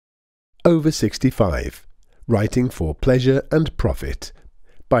Over 65, Writing for Pleasure and Profit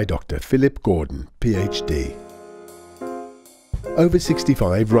by Dr. Philip Gordon, PhD. Over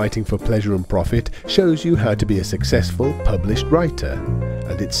 65, Writing for Pleasure and Profit shows you how to be a successful published writer,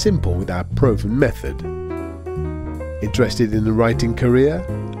 and it's simple with our proven method. Interested in a writing career?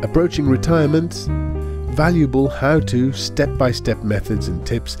 Approaching retirement? Valuable how-to step-by-step methods and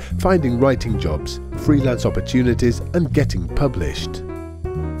tips, finding writing jobs, freelance opportunities and getting published.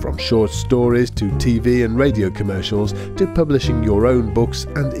 From short stories to TV and radio commercials to publishing your own books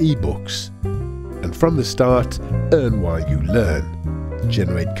and ebooks. And from the start, earn while you learn.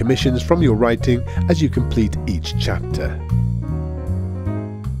 Generate commissions from your writing as you complete each chapter.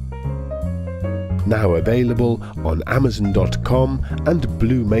 Now available on Amazon.com and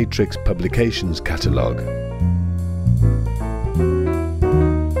Blue Matrix Publications catalogue.